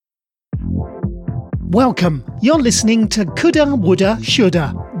Welcome. You're listening to Coulda, Woulda,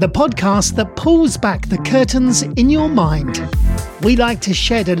 Shoulda, the podcast that pulls back the curtains in your mind. We like to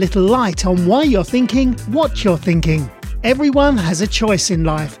shed a little light on why you're thinking what you're thinking. Everyone has a choice in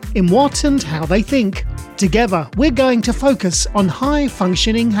life, in what and how they think. Together, we're going to focus on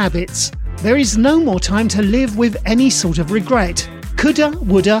high-functioning habits. There is no more time to live with any sort of regret. Coulda,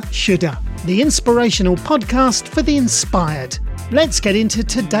 Woulda, Shoulda, the inspirational podcast for the inspired. Let's get into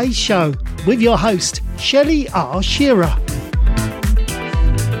today's show with your host, Shelley R. Shearer.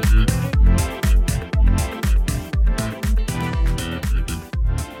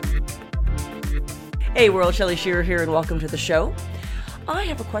 Hey world, Shelley Shearer here and welcome to the show. I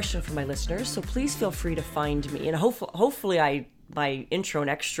have a question for my listeners, so please feel free to find me. And hopefully my intro and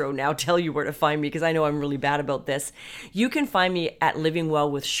extra now tell you where to find me, because I know I'm really bad about this. You can find me at Living Well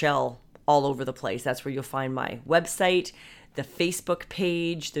with Shell all over the place. That's where you'll find my website, the Facebook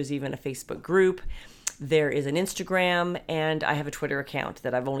page. There's even a Facebook group. There is an Instagram, and I have a Twitter account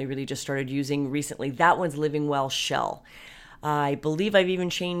that I've only really just started using recently. That one's Living Well Shell. I believe I've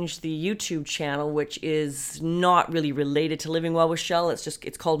even changed the YouTube channel, which is not really related to Living Well with Shell.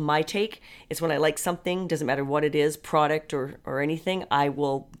 It's called My Take. It's when I like something, doesn't matter what it is, product or anything, I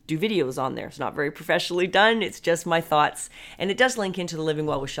will do videos on there. It's not very professionally done. It's just my thoughts. And it does link into the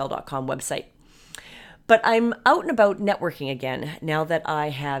livingwellwithshell.com website. But I'm out and about networking again now that I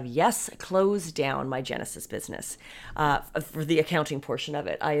have, closed down my Genesis business for the accounting portion of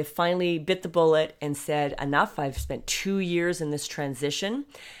it. I have finally bit the bullet and said enough. I've spent 2 years in this transition.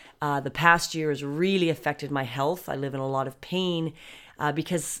 The past year has really affected my health. I live in a lot of pain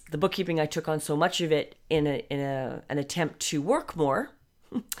because the bookkeeping, I took on so much of it in an attempt to work more.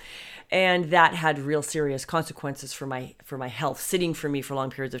 And that had real serious consequences for my health. Sitting for me for long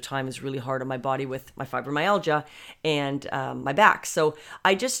periods of time is really hard on my body with my fibromyalgia and my back. So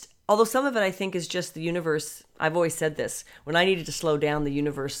although some of it I think is just the universe, I've always said this, when I needed to slow down, the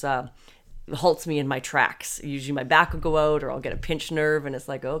universe halts me in my tracks. Usually my back will go out or I'll get a pinched nerve and it's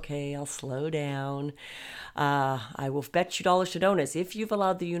like, okay, I'll slow down. I will bet you dollars to donuts if you've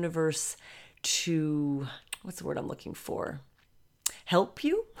allowed the universe to, what's the word I'm looking for? Help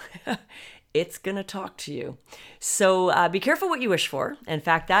you, it's going to talk to you. So be careful what you wish for. In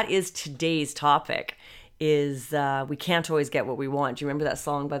fact, that is today's topic, is we can't always get what we want. Do you remember that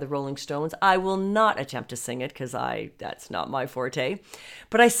song by the Rolling Stones? I will not attempt to sing it because that's not my forte.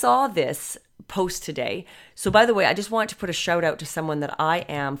 But I saw this post today. So by the way, I just want to put a shout out to someone that I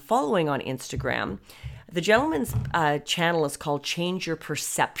am following on Instagram. The gentleman's channel is called Change Your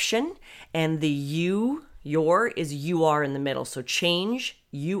Perception, and the your is you are in the middle. So change,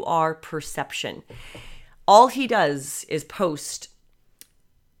 you are perception. All he does is post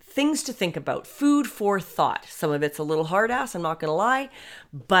things to think about, food for thought. Some of it's a little hard ass, I'm not going to lie,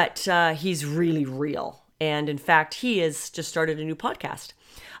 but he's really real. And in fact, he has just started a new podcast.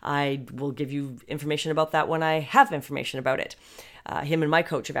 I will give you information about that when I have information about it. Him and my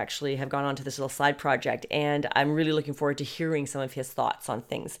coach have gone on to this little side project, and I'm really looking forward to hearing some of his thoughts on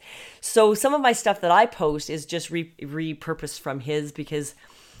things. So some of my stuff that I post is just repurposed from his, because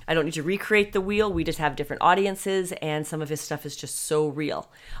I don't need to recreate the wheel. We just have different audiences, and some of his stuff is just so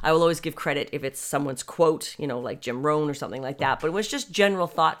real. I will always give credit if it's someone's quote, like Jim Rohn or something like that, but it was just general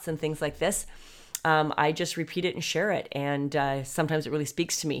thoughts and things like this. I just repeat it and share it, and sometimes it really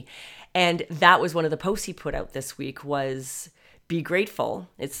speaks to me. And that was one of the posts he put out this week was, be grateful,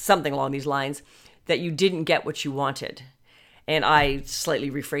 it's something along these lines, that you didn't get what you wanted. And I slightly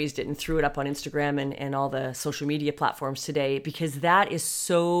rephrased it and threw it up on Instagram and all the social media platforms today, because that is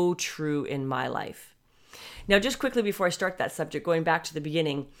so true in my life. Now, just quickly before I start that subject, going back to the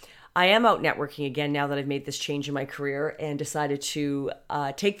beginning, I am out networking again now that I've made this change in my career and decided to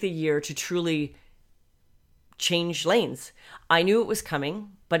take the year to truly change lanes. I knew it was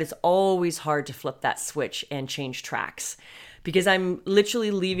coming, but it's always hard to flip that switch and change tracks, because I'm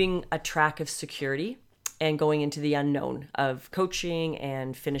literally leaving a track of security and going into the unknown of coaching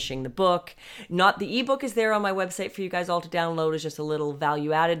and finishing the book. Not the ebook is there on my website for you guys all to download, is just a little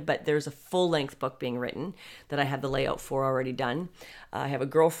value added, but there's a full-length book being written that I have the layout for already done. I have a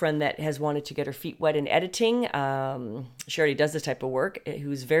girlfriend that has wanted to get her feet wet in editing. She already does this type of work,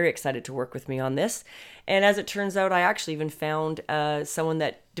 who's very excited to work with me on this. And as it turns out, I actually even found someone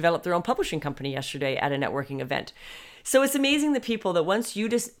that developed their own publishing company yesterday at a networking event. So it's amazing the people that once you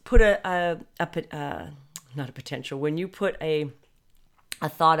just put when you put a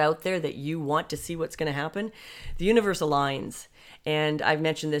thought out there that you want to see what's going to happen, the universe aligns. And I've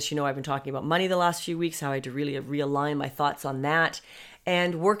mentioned this, I've been talking about money the last few weeks, how I had to really realign my thoughts on that.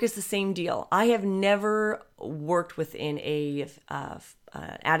 And work is the same deal. I have never worked within a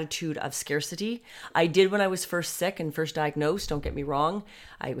attitude of scarcity. I did when I was first sick and first diagnosed, don't get me wrong.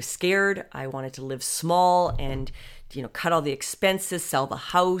 I was scared. I wanted to live small and, cut all the expenses, sell the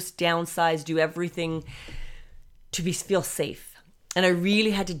house, downsize, do everything to feel safe. And I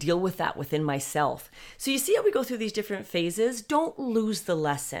really had to deal with that within myself. So you see how we go through these different phases? Don't lose the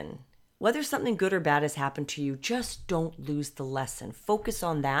lesson. Whether something good or bad has happened to you, just don't lose the lesson. Focus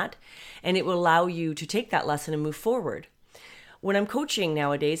on that, and it will allow you to take that lesson and move forward. When I'm coaching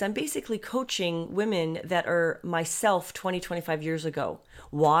nowadays, I'm basically coaching women that are myself 20, 25 years ago.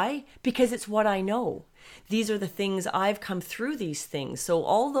 Why? Because it's what I know. These are the things I've come through these things. So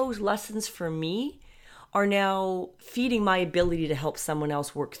all those lessons for me are now feeding my ability to help someone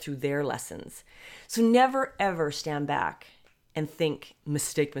else work through their lessons. So never, ever stand back and think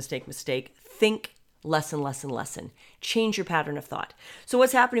mistake. Think lesson. Change your pattern of thought. So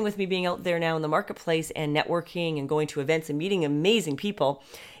what's happening with me being out there now in the marketplace and networking and going to events and meeting amazing people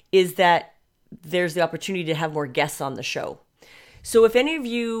is that there's the opportunity to have more guests on the show. So if any of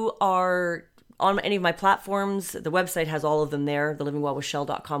you are on any of my platforms, the website has all of them there, the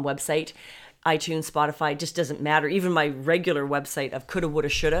livingwellwithshell.com website. iTunes, Spotify, just doesn't matter. Even my regular website of Coulda, Woulda,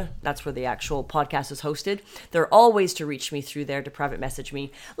 Shoulda, that's where the actual podcast is hosted. There are all ways to reach me through there, to private message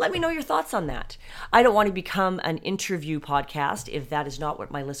me. Let me know your thoughts on that. I don't want to become an interview podcast if that is not what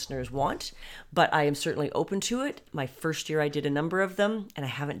my listeners want, but I am certainly open to it. My first year I did a number of them, and I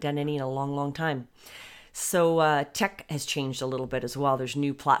haven't done any in a long, long time. So tech has changed a little bit as well. There's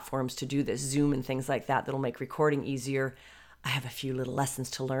new platforms to do this, Zoom and things like that, that'll make recording easier. I have a few little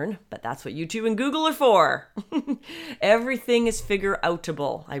lessons to learn, but that's what YouTube and Google are for. Everything is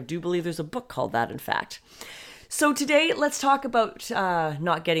figure-outable. I do believe there's a book called that, in fact. So today, let's talk about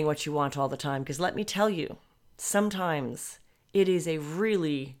not getting what you want all the time, because let me tell you, sometimes it is a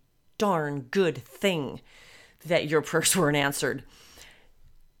really darn good thing that your prayers weren't answered.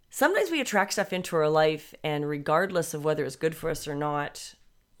 Sometimes we attract stuff into our life, and regardless of whether it's good for us or not,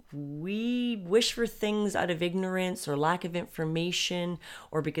 we wish for things out of ignorance or lack of information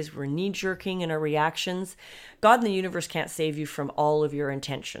or because we're knee-jerking in our reactions. God and the universe can't save you from all of your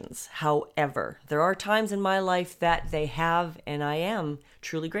intentions. However, there are times in my life that they have, and I am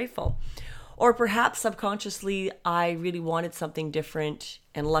truly grateful. Or perhaps subconsciously, I really wanted something different,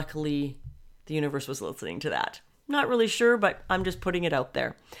 and luckily the universe was listening to that. Not really sure, but I'm just putting it out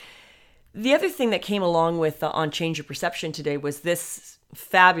there. The other thing that came along with on Change Your Perception today was this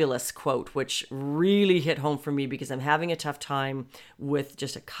fabulous quote, which really hit home for me because I'm having a tough time with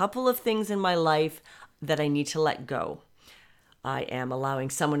just a couple of things in my life that I need to let go. I am allowing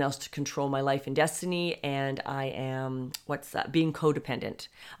someone else to control my life and destiny, and I am, being codependent.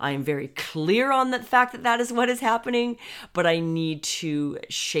 I am very clear on the fact that that is what is happening, but I need to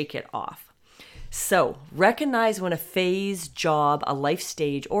shake it off. So recognize when a phase, job, a life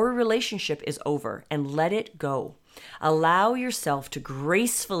stage, or a relationship is over and let it go. Allow yourself to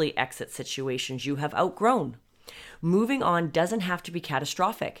gracefully exit situations you have outgrown. Moving on doesn't have to be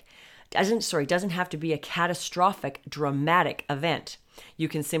catastrophic. Doesn't have to be a catastrophic, dramatic event. You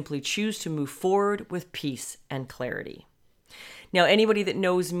can simply choose to move forward with peace and clarity. Now, anybody that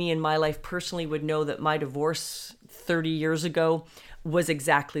knows me in my life personally would know that my divorce 30 years ago was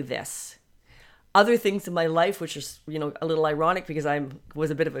exactly this. Other things in my life, which is, a little ironic because I was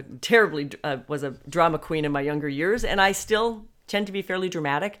a bit of was a drama queen in my younger years, and I still tend to be fairly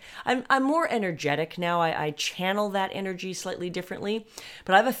dramatic. I'm more energetic now. I channel that energy slightly differently,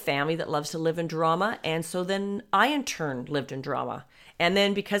 but I have a family that loves to live in drama, and so then I in turn lived in drama. And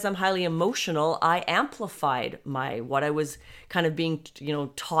then because I'm highly emotional, I amplified what I was kind of being,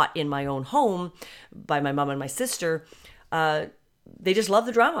 taught in my own home by my mom and my sister. They just love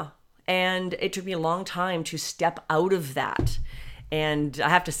the drama. And it took me a long time to step out of that. And I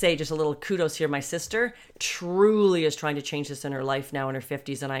have to say, just a little kudos here. My sister truly is trying to change this in her life now in her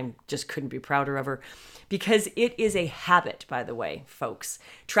 50s. And I just couldn't be prouder of her because it is a habit, by the way, folks.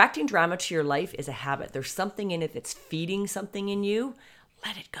 Attracting drama to your life is a habit. There's something in it that's feeding something in you.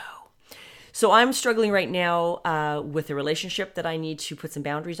 Let it go. So I'm struggling right now with a relationship that I need to put some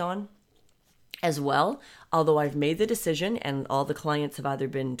boundaries on. As well, although I've made the decision and all the clients have either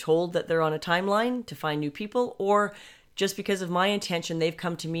been told that they're on a timeline to find new people, or just because of my intention, they've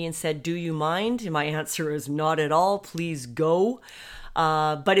come to me and said, do you mind? And my answer is not at all, please go.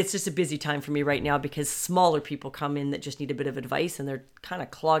 But it's just a busy time for me right now because smaller people come in that just need a bit of advice and they're kind of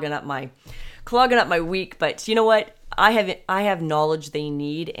clogging up my week. But you know what? I have knowledge they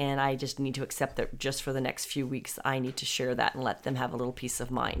need, and I just need to accept that just for the next few weeks, I need to share that and let them have a little peace of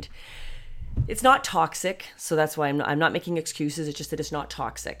mind. It's not toxic, so that's why I'm not making excuses. It's just that it's not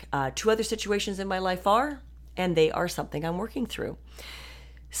toxic. 2 other situations in my life are, and they are something I'm working through.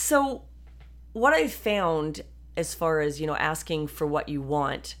 So what I've found as far as, asking for what you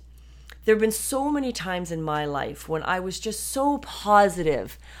want, there have been so many times in my life when I was just so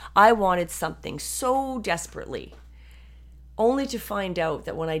positive I wanted something so desperately, only to find out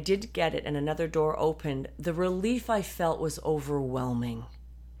that when I did get it and another door opened, the relief I felt was overwhelming.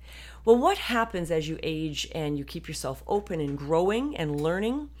 Well, what happens as you age and you keep yourself open and growing and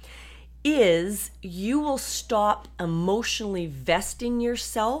learning is you will stop emotionally vesting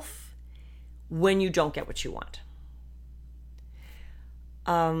yourself when you don't get what you want.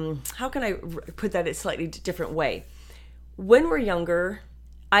 How can I put that in a slightly different way? When we're younger,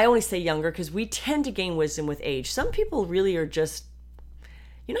 I only say younger because we tend to gain wisdom with age. Some people really are just,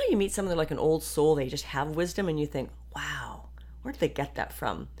 you meet someone like an old soul, they just have wisdom and you think, wow, where did they get that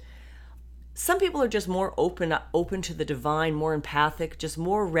from? Some people are just more open to the divine, more empathic, just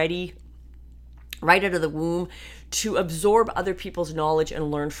more ready right out of the womb to absorb other people's knowledge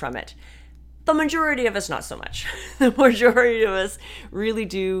and learn from it. The majority of us, not so much. The majority of us really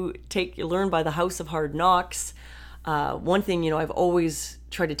do learn by the house of hard knocks. One thing, I've always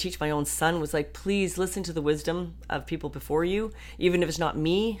tried to teach my own son was like, please listen to the wisdom of people before you, even if it's not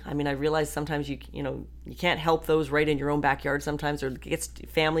me. I mean, I realize sometimes you can't help those right in your own backyard sometimes, or it gets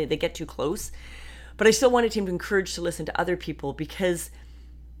family, they get too close. But I still wanted him to encourage to listen to other people, because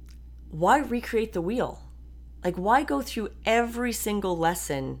why recreate the wheel? Like, why go through every single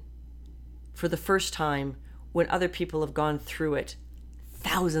lesson for the first time when other people have gone through it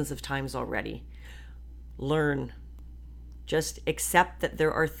thousands of times already? Learn. Just accept that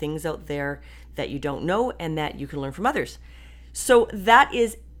there are things out there that you don't know and that you can learn from others. So that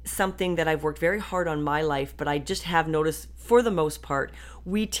is something that I've worked very hard on my life, but I just have noticed for the most part,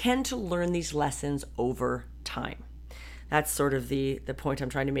 we tend to learn these lessons over time. That's sort of the point I'm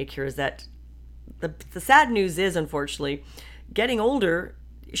trying to make here, is that the sad news is, unfortunately, getting older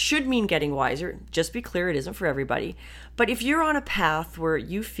should mean getting wiser. Just be clear, it isn't for everybody. But if you're on a path where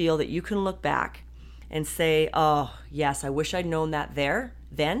you feel that you can look back and say, oh, yes, I wish I'd known that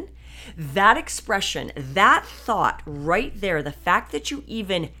then, that expression, that thought right there, the fact that you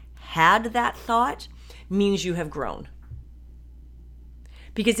even had that thought means you have grown.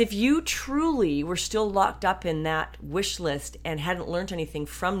 Because if you truly were still locked up in that wish list and hadn't learned anything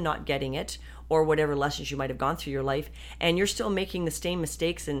from not getting it, or whatever lessons you might have gone through your life, and you're still making the same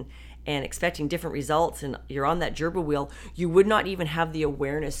mistakes and expecting different results, and you're on that gerbil wheel, you would not even have the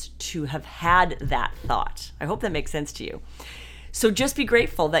awareness to have had that thought. I hope that makes sense to you. So just be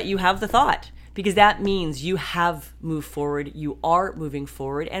grateful that you have the thought, because that means you have moved forward, you are moving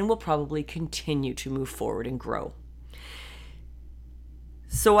forward, and will probably continue to move forward and grow.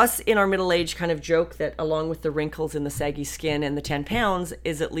 So us in our middle age kind of joke that along with the wrinkles and the saggy skin and the 10 pounds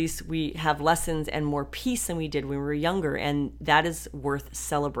is at least we have lessons and more peace than we did when we were younger, and that is worth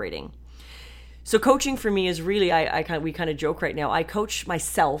celebrating. So coaching for me is really, we kind of joke right now, I coach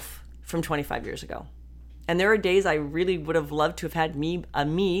myself from 25 years ago. And there are days I really would have loved to have had a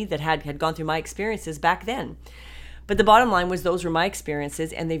me that had gone through my experiences back then. But the bottom line was those were my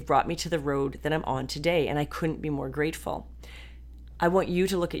experiences, and they've brought me to the road that I'm on today, and I couldn't be more grateful. I want you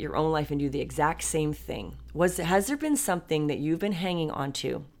to look at your own life and do the exact same thing. Has there been something that you've been hanging on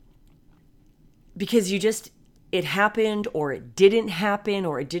to because it happened, or it didn't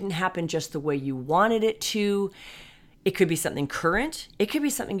happen just the way you wanted it to? It could be something current. It could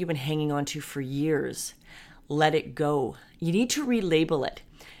be something you've been hanging on to for years. Let it go. You need to relabel it.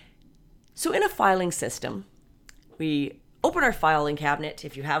 So in a filing system, we open our filing cabinet.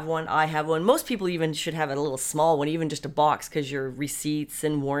 If you have one, I have one. Most people even should have a little small one, even just a box, because your receipts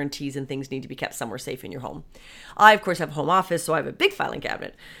and warranties and things need to be kept somewhere safe in your home. I, of course, have a home office, so I have a big filing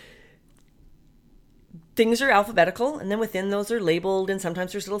cabinet. Things are alphabetical, and then within those are labeled, and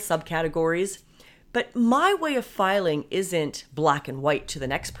sometimes there's little subcategories. But my way of filing isn't black and white to the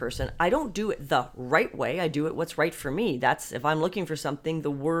next person. I don't do it the right way. I do it what's right for me. That's if I'm looking for something,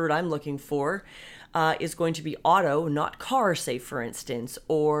 the word I'm looking for is going to be auto, not car, say, for instance.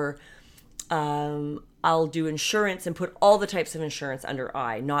 Or I'll do insurance and put all the types of insurance under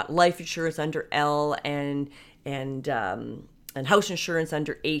I, not life insurance under L and house insurance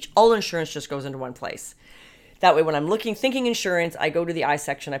under H. All insurance just goes into one place. That way, when I'm thinking insurance, I go to the I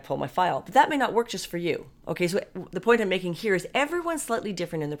section, I pull my file. But that may not work just for you. Okay, so the point I'm making here is everyone's slightly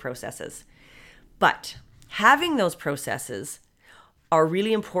different in the processes. But having those processes are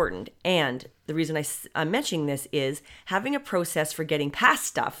really important. And the reason I'm mentioning this is having a process for getting past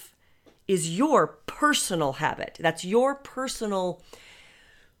stuff is your personal habit. That's your personal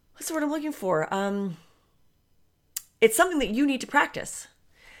what's the word I'm looking for? It's something that you need to practice.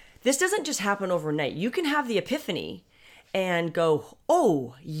 This doesn't just happen overnight. You can have the epiphany and go,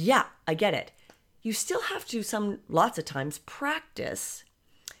 oh, yeah, I get it. You still have to lots of times practice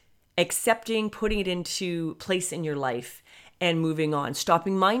accepting, putting it into place in your life and moving on,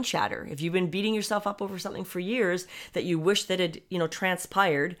 stopping mind chatter. If you've been beating yourself up over something for years that you wish that had,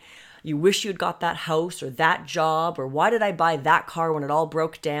 transpired, you wish you'd got that house or that job, or why did I buy that car when it all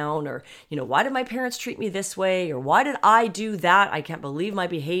broke down? Or, why did my parents treat me this way? Or why did I do that? I can't believe my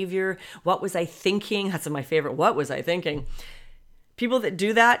behavior. What was I thinking? That's my favorite. What was I thinking? People that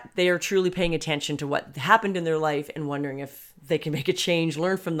do that, they are truly paying attention to what happened in their life and wondering if they can make a change,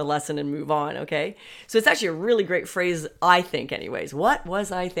 learn from the lesson and move on. Okay. So it's actually a really great phrase, I think anyways. What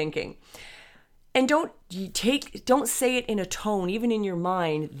was I thinking? And don't say it in a tone, even in your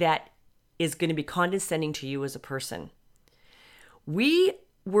mind, that is going to be condescending to you as a person. We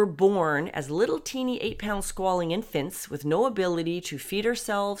were born as little teeny 8-pound squalling infants with no ability to feed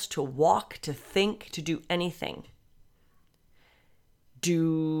ourselves, to walk, to think, to do anything.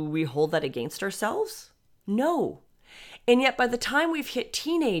 Do we hold that against ourselves? No. And yet by the time we've hit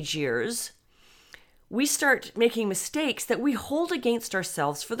teenage years, we start making mistakes that we hold against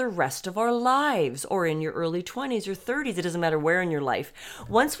ourselves for the rest of our lives, or in your early 20s or 30s. It doesn't matter where in your life.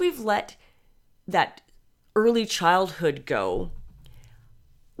 Once we've let that early childhood go,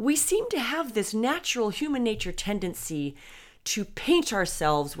 we seem to have this natural human nature tendency to paint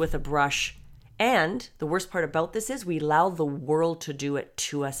ourselves with a brush. And the worst part about this is we allow the world to do it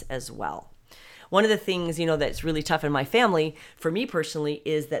to us as well. One of the things, that's really tough in my family, for me personally,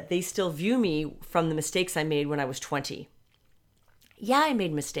 is that they still view me from the mistakes I made when I was 20. Yeah, I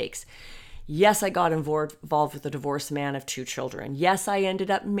made mistakes. Yes, I got involved with a divorced man of 2 children. Yes, I ended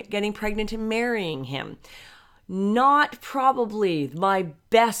up getting pregnant and marrying him. Not probably my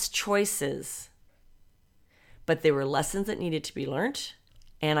best choices, but they were lessons that needed to be learned,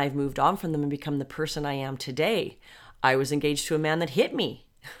 and I've moved on from them and become the person I am today. I was engaged to a man that hit me.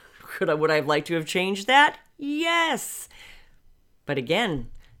 Would I have liked to have changed that? Yes. But again,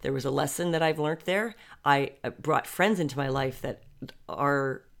 there was a lesson that I've learned there. I brought friends into my life that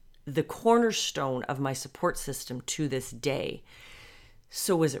are the cornerstone of my support system to this day.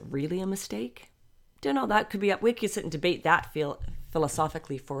 So was it really a mistake? Don't know. That could be up. We could sit and debate that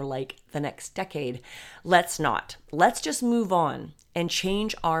philosophically for like the next decade. Let's not. Let's just move on and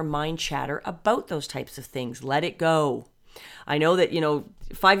change our mind chatter about those types of things. Let it go. I know that,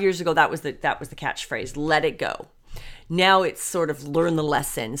 5 years ago, that was the catchphrase, let it go. Now it's sort of learn the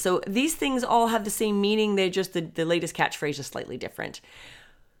lesson. So these things all have the same meaning. They're just the latest catchphrase is slightly different.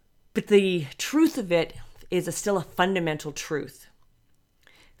 But the truth of it is still a fundamental truth.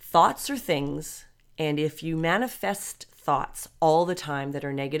 Thoughts are things, and if you manifest thoughts all the time that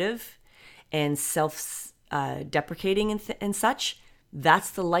are negative and self-deprecating and such,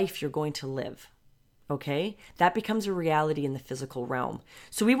 that's the life you're going to live. Okay? That becomes a reality in the physical realm.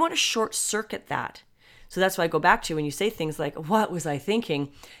 So we want to short circuit that. So that's why I go back to when you say things like, what was I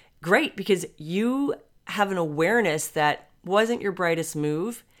thinking? Great, because you have an awareness that wasn't your brightest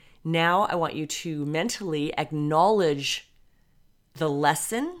move. Now I want you to mentally acknowledge the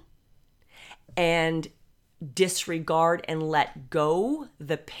lesson and disregard and let go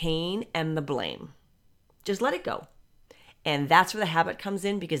the pain and the blame. Just let it go. And that's where the habit comes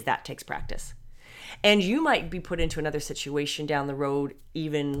in, because that takes practice. And you might be put into another situation down the road,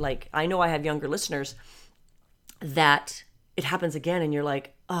 even like, I know I have younger listeners that it happens again and you're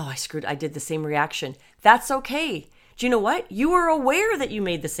like, oh, I did the same reaction. That's okay. Do you know what? You are aware that you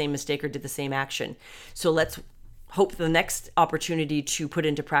made the same mistake or did the same action. So let's hope the next opportunity to put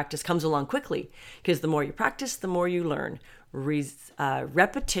into practice comes along quickly, because the more you practice, the more you learn.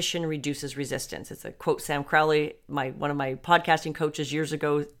 Repetition reduces resistance. It's a quote Sam Crowley, one of my podcasting coaches years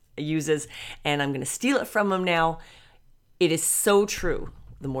ago, uses, and I'm going to steal it from him now. It is so true.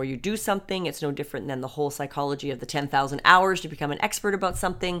 The more you do something, it's no different than the whole psychology of the 10,000 hours to become an expert about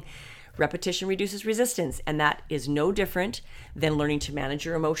something. Repetition reduces resistance, and that is no different than learning to manage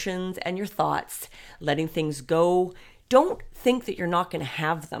your emotions and your thoughts, letting things go. Don't think that you're not going to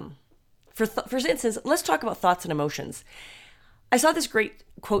have them. For instance, let's talk about thoughts and emotions. I saw this great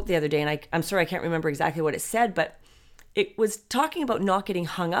quote the other day, and I'm sorry I can't remember exactly what it said, but it was talking about not getting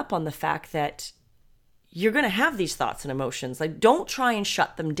hung up on the fact that you're going to have these thoughts and emotions. Like, don't try and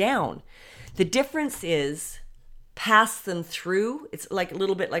shut them down. The difference is pass them through. It's like a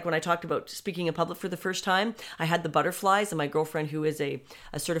little bit like when I talked about speaking in public for the first time. I had the butterflies, and my girlfriend, who is a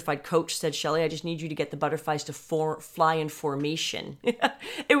certified coach, said, Shelley, I just need you to get the butterflies to fly in formation.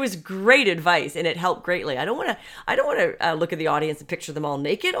 It was great advice, and it helped greatly. I don't want to look at the audience and picture them all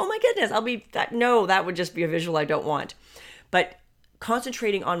naked. Oh my goodness, that would just be a visual I don't want. But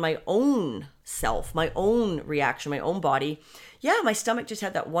concentrating on my own self, my own reaction, my own body. Yeah, my stomach just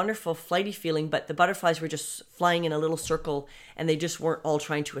had that wonderful flighty feeling, but the butterflies were just flying in a little circle, and they just weren't all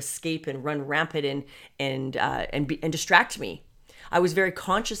trying to escape and run rampant and distract me. I was very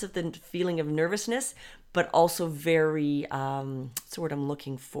conscious of the feeling of nervousness, but also very, what's the word I'm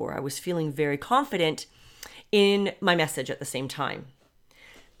looking for? I was feeling very confident in my message at the same time.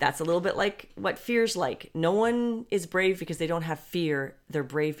 That's a little bit like what fear's like. No one is brave because they don't have fear. They're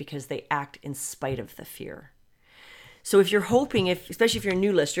brave because they act in spite of the fear. So if you're hoping, especially if you're a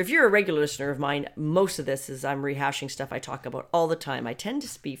new listener, if you're a regular listener of mine, most of this is I'm rehashing stuff I talk about all the time. I tend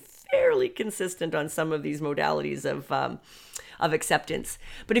to be fairly consistent on some of these modalities of acceptance.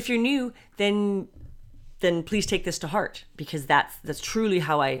 But if you're new, then please take this to heart, because that's truly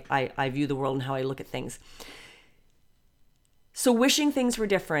how I view the world and how I look at things. So wishing things were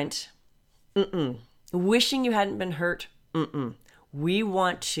different, wishing you hadn't been hurt, we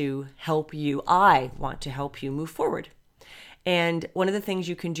want to help you. I want to help you move forward. And one of the things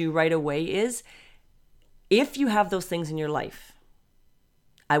you can do right away is, if you have those things in your life,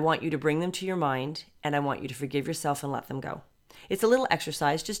 I want you to bring them to your mind, and I want you to forgive yourself and let them go. It's a little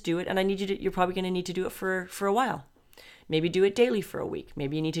exercise. Just do it. And you're probably going to need to do it for a while. Maybe do it daily for a week.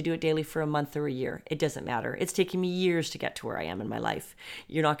 Maybe you need to do it daily for a month or a year. It doesn't matter. It's taken me years to get to where I am in my life.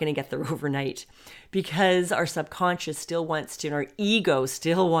 You're not going to get there overnight, because our subconscious still wants to, and our ego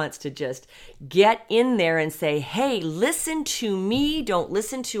still wants to just get in there and say, hey, listen to me. Don't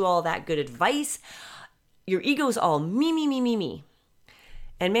listen to all that good advice. Your ego's all me.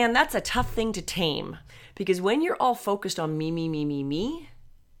 And man, that's a tough thing to tame, because when you're all focused on me,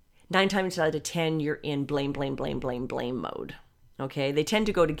 9 times out of 10, you're in blame mode. Okay? They tend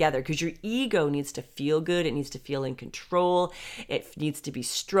to go together, because your ego needs to feel good. It needs to feel in control. It needs to be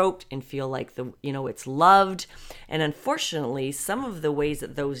stroked and feel like it's loved. And unfortunately, some of the ways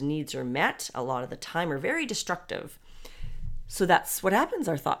that those needs are met a lot of the time are very destructive. So that's what happens.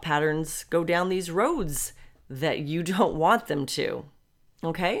 Our thought patterns go down these roads that you don't want them to.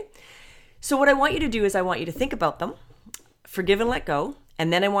 Okay? So what I want you to do is I want you to think about them, forgive and let go.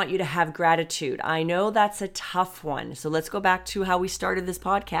 And then I want you to have gratitude. I know that's a tough one. So let's go back to how we started this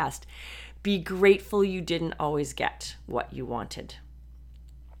podcast. Be grateful you didn't always get what you wanted.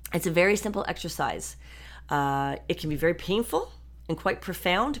 It's a very simple exercise. It can be very painful and quite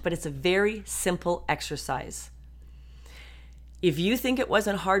profound, but it's a very simple exercise. If you think it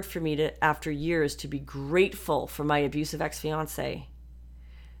wasn't hard for me to, after years, to be grateful for my abusive ex-fiance,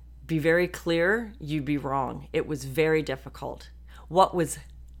 be very clear, you'd be wrong. It was very difficult. What was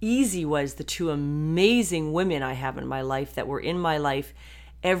easy was the 2 amazing women I have in my life that were in my life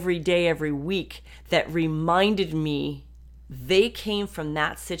every day, every week, that reminded me they came from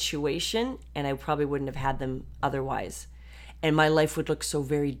that situation, and I probably wouldn't have had them otherwise. And my life would look so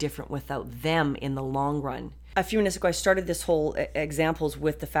very different without them in the long run. A few minutes ago, I started this whole examples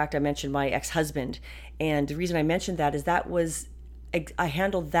with the fact I mentioned my ex-husband. And the reason I mentioned that is I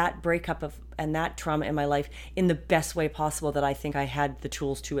handled that breakup and that trauma in my life in the best way possible that I think I had the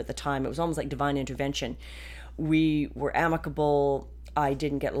tools to at the time. It was almost like divine intervention. We were amicable. I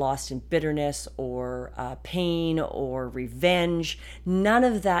didn't get lost in bitterness or pain or revenge. None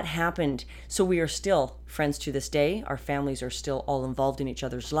of that happened. So we are still friends to this day. Our families are still all involved in each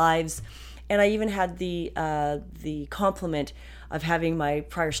other's lives. And I even had the compliment of having my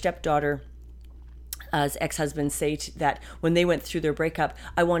prior stepdaughter as ex-husband say that when they went through their breakup,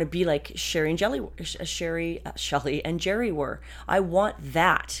 I want to be like Shelly and Jerry were. I want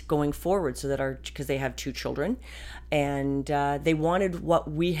that going forward, so that because they have 2 children, and they wanted what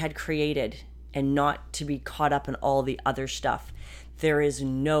we had created and not to be caught up in all the other stuff. There is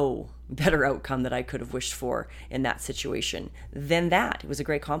no better outcome that I could have wished for in that situation than that. It was a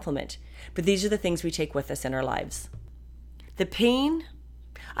great compliment. But these are the things we take with us in our lives. The pain,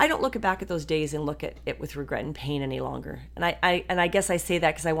 I don't look back at those days and look at it with regret and pain any longer. And I guess I say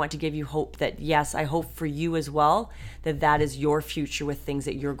that because I want to give you hope that, yes, I hope for you as well, that is your future with things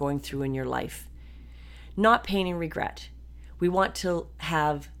that you're going through in your life. Not pain and regret. We want to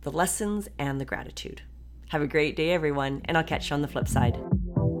have the lessons and the gratitude. Have a great day, everyone, and I'll catch you on the flip side.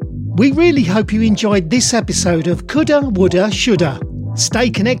 We really hope you enjoyed this episode of Coulda, Woulda, Shoulda. Stay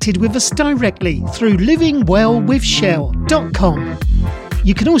connected with us directly through livingwellwithshell.com.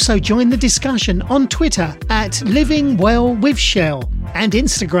 You can also join the discussion on Twitter at Living Well with Shell and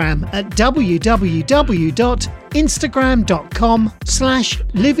Instagram at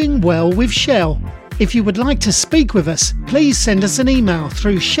www.instagram.com/livingwellwithshell. If you would like to speak with us, please send us an email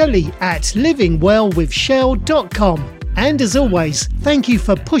through shelley@livingwellwithshell.com. And as always, thank you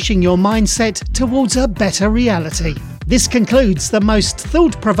for pushing your mindset towards a better reality. This concludes the most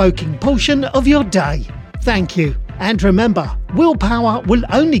thought-provoking portion of your day. Thank you. And remember, willpower will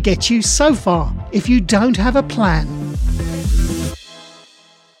only get you so far if you don't have a plan.